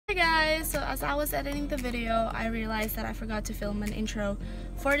guys, so as I was editing the video, I realized that I forgot to film an intro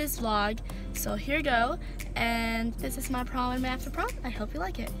for this vlog. So here you go, and this is my prom and my after prom. I hope you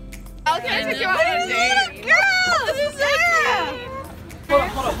like it. Okay, take you on a date. Girl, this is it.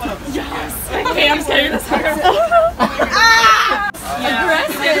 Hold up. Yes. Okay, I'm scared. Aggressive.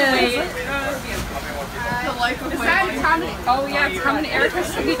 Oh yeah, Tom and Erica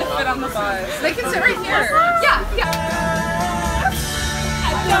should be the fit on the bus. They can sit right here. Yeah.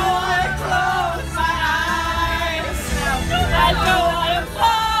 I don't want to close my eyes. I don't want to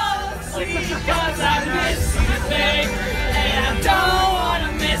fall asleep because I miss you, babe. And I don't want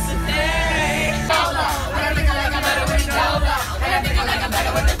to miss a thing. And I think I like a better with the dough. And I think I like a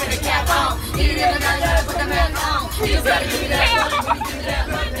better with the fitted cap on. You never gotta put the man on. You better give me that money when you do that.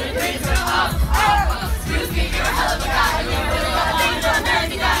 Put the dreams on. Excuse me, you're a hell of a guy. And you really got a thing for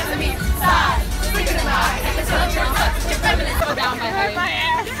American guys. I mean, side. Sleeping in my eyes. I can tell you're nuts. You're feminine. Go down my head.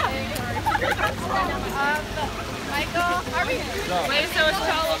 Michael, are we? Wait, so it's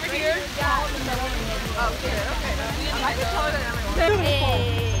tall over here? Yeah. Oh, here. Okay. I might be taller than everyone.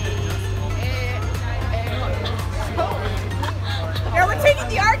 Yeah, we're taking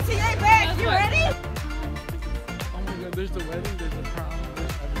the RTA back. You ready? Oh my god, there's the wedding, there's the prom,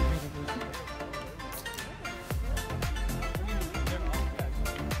 there's everything.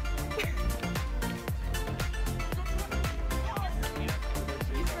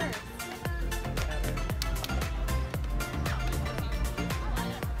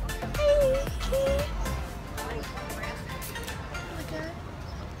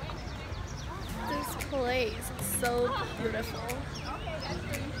 This place is so beautiful.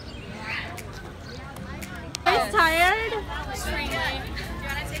 Guys, tired?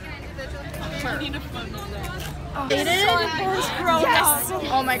 Yes.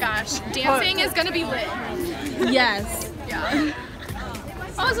 Oh my gosh. Dancing is gonna be lit. Yes. Yeah.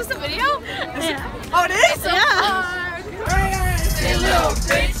 Oh, is this a video? Yeah. Oh, it is? Yeah. Hey little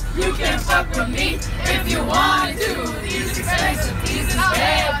bitch, you can fuck with me if you want to. These expensive pieces,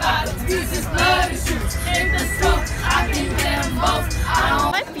 bad bottoms, pieces, bloody shoes. In the scope, I can get them both.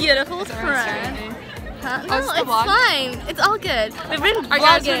 My beautiful friend. Huh? No, it's the it's vlog? fine. It's all good. We've been Alright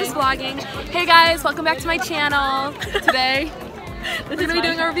guys, we're vlogging. just vlogging. Hey guys, welcome back to my channel. Today, we're gonna be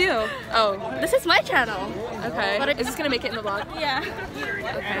doing a review. Oh, This is my channel. okay. But Is this gonna make it in the vlog? Yeah.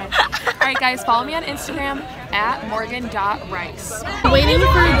 Okay. Alright guys, follow me on Instagram at morgan.rice. Waiting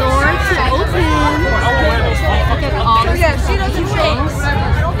for the door to open. Yeah, she doesn't shake.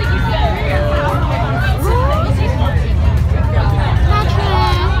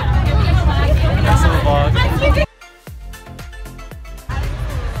 That's the vlog.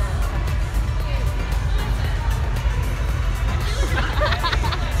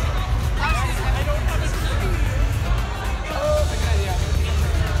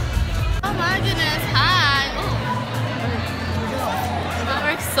 Oh my goodness, hi.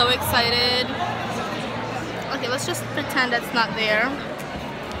 We're so excited. Okay, let's just pretend that's not there.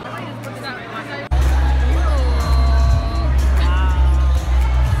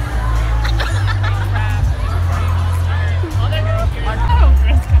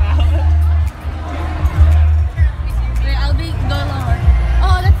 Wait, I'll go lower.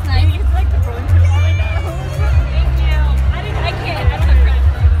 Oh, that's nice.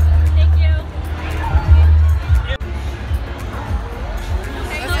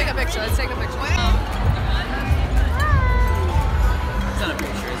 Let's take a picture. Let's take a picture. It's not a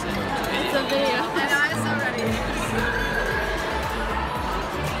picture, is it? It's a video. I'm so ready.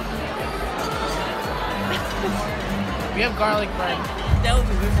 We have garlic bread. That would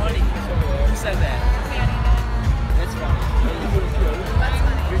be good money. Who said that? That's funny.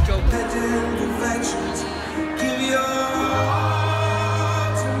 You're joking. Give your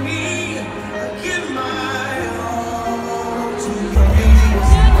all to me. Give my all to you.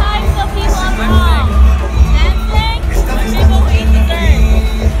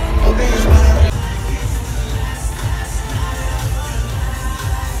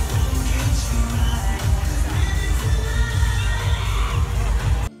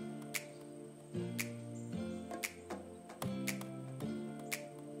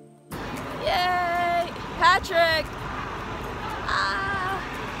 Yay! Patrick! Ah!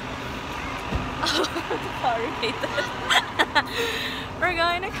 Oh, sorry, Nathan. We're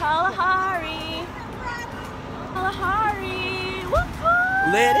going to Kalahari! Kalahari!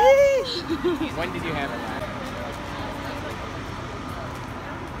 Woo-hoo! Liddy! When did you have it last?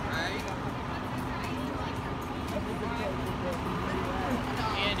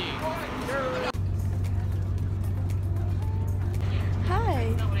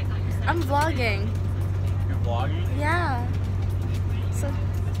 Hi! I'm vlogging. You're vlogging? Yeah. So,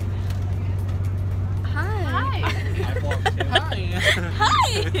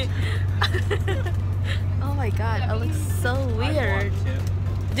 Oh my god, it looks so weird.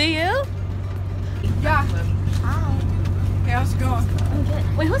 Do you? Yeah. Hi. Hey, how's it going? I'm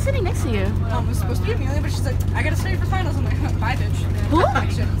good. Wait, who's sitting next to you? It was supposed to be Amelia, but she's like, I gotta study for finals. I'm like, bye, bitch. Who?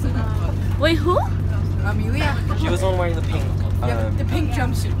 She didn't say that. Wait, who? Amelia. She was the one wearing the pink. Yeah, the pink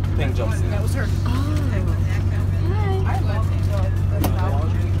jumpsuit. Pink jumpsuit. That was her. Hi.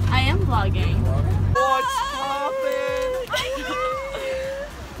 I am vlogging. What's poppin'?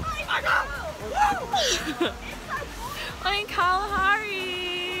 I'm in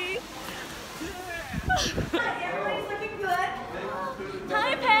Kalahari. Everybody's looking good.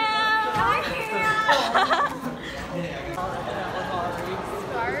 Hi, Pam. Hi, Pam.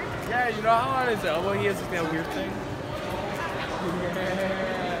 Yeah, you know how on his elbow he has like that weird thing?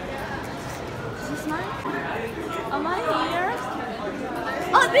 Is this mine? Am I here?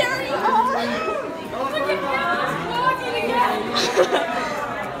 Oh, there you are!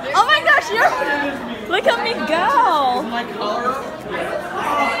 Oh my gosh, you're... Look at me go! My color?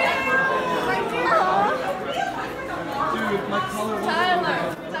 Dude, my color was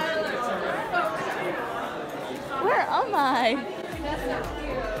Where am I?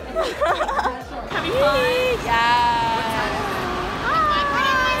 Having fun? Yeah.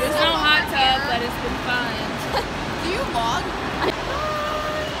 There's no hot tub, but it's been fun. Do you vlog?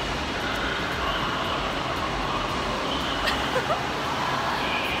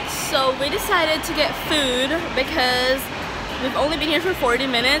 So we decided to get food because we've only been here for 40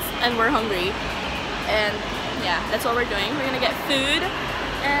 minutes and we're hungry. And yeah, that's what we're doing. We're gonna get food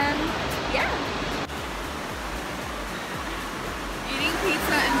and yeah. Eating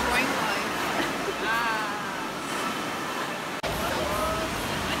pizza, enjoying life.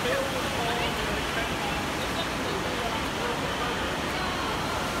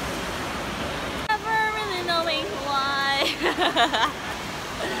 Never really knowing why.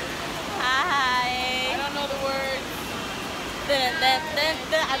 Hi. I don't know the words. I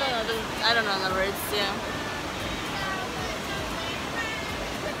don't know the words, yeah.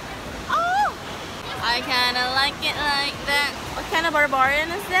 Oh! I kinda like it like that. What kind of barbarian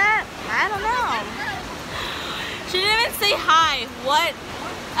is that? I don't know. She didn't even say hi. What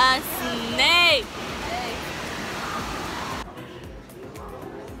a snake.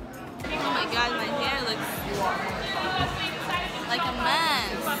 Oh my god, my hair looks like a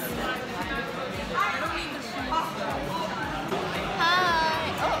mess. Hi.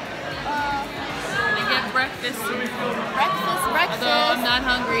 Let me get breakfast. Breakfast. Although I'm not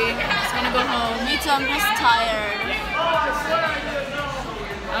hungry. Just gonna go home. Me too, I'm just tired.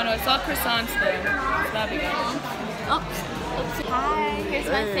 I don't know, it's all croissants there. It's not big deal. Oops. Hi, here's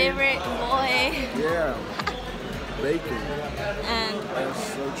my favorite boy. Yeah. Bacon. And That's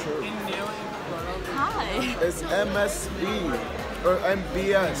so true. hi. It's MSB or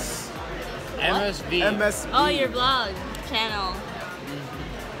MBS. MSV. MSB. Oh, your vlog channel.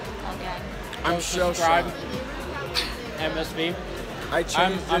 Okay. I'm shell Subscribe. shocked. MSV. I changed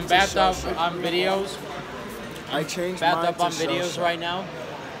I'm it to backed shell up shocked. on videos. I changed Backed mine up to on shell videos shocked. right now.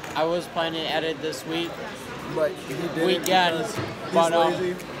 I was planning to edit this week. But he didn't Weekend, because he's but,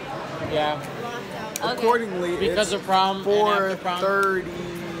 lazy. Yeah. Accordingly, Because it's of prom and after prom. 4:30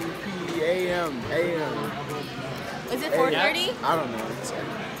 p.m. Is it 4:30? I don't know. It's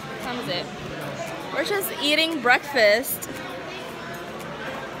What time is it? We're just eating breakfast.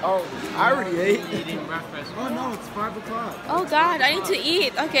 oh, I already ate. Eating breakfast. Oh no, it's 5 o'clock. Oh god, I need to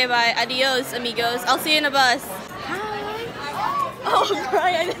eat. Okay, bye. Adios, amigos. I'll see you in a bus. Hi. Oh,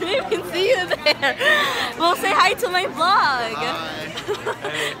 Brian, I didn't even see you there. Well, say hi to my vlog. Hi.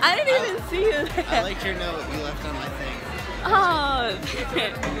 I didn't even see you there. I liked your note you left on my thing. Oh.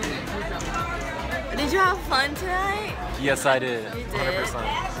 Did you have fun tonight? Yes, I did. You did?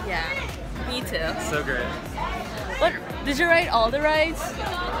 100%. Yeah, me too. So great. What? Did you ride all the rides?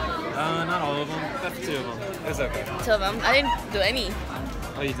 Not all of them. That's 2 of them. It was okay. 2 of them? I didn't do any.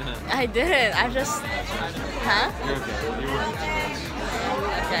 Oh, you didn't? I didn't. I just... Huh? You're okay. You weren't too much.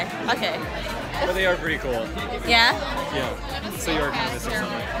 Okay. Okay. But they are pretty cool. Yeah? Yeah. So you are kind of missing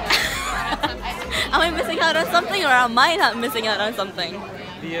something. Am I missing out on something or am I not missing out on something?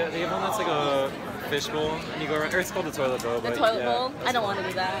 They have one that's like a fishbowl, and you go around, or it's called the toilet bowl. The but toilet yeah. bowl? I don't want to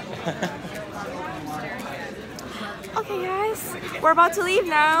do that. Okay guys, we're about to leave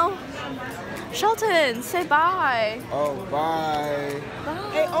now. Shelton, say bye. Oh, bye.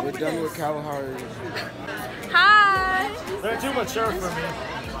 Bye. We're done with Kalahari. Hi. They're too mature for me.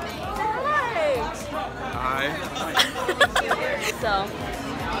 Hi. Hi. So,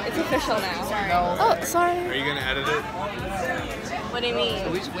 it's official now. Oh, sorry. Are you gonna edit it? What do you mean?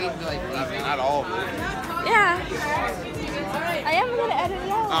 So we just wait until like leave. Not all of it. Yeah. I am gonna edit it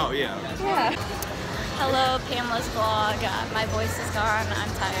out. Oh, yeah. Yeah. Hello, Pamela's vlog. My voice is gone. I'm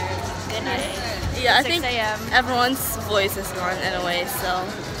tired. Good night. Yeah, I 6 think a.m. everyone's voice is gone anyway, so.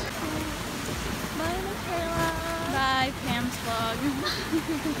 Bye, Michaela. Bye, Pam's vlog.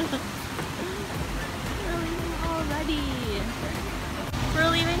 Already. We're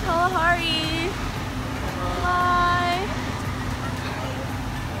leaving Kalahari. Bye.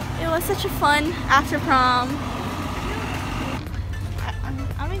 It was such a fun after prom.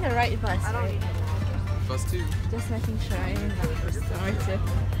 I'm in the right bus, right? Bus 2. Just making sure I'm in the bus number 2.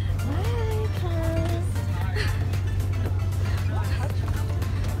 Bye, Kaz.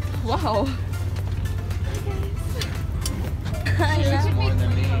 Wow. She has more than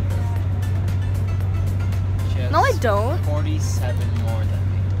me. She has No, I don't. 47 more than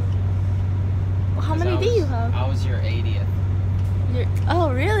me. How many do you have? I was your 80th.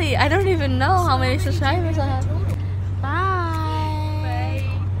 Oh, really? I don't even know how many subscribers I have. Bye.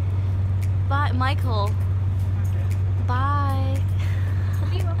 Bye, Michael. Bye.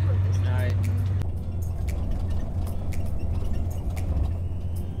 Night.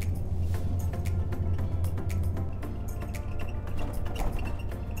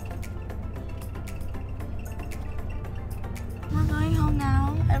 We're going home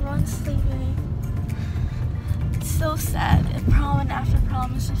now. Everyone's sleeping. It's so sad. Prom and after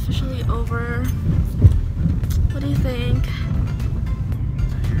prom is officially over. What do you think?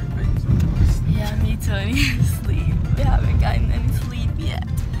 Yeah, me too. I need to sleep. We haven't gotten any sleep yet.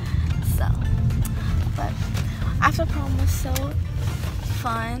 So, but after prom was so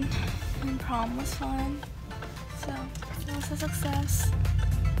fun, and prom was fun. So, it was a success.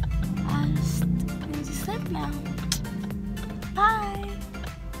 I just need to sleep now. Bye.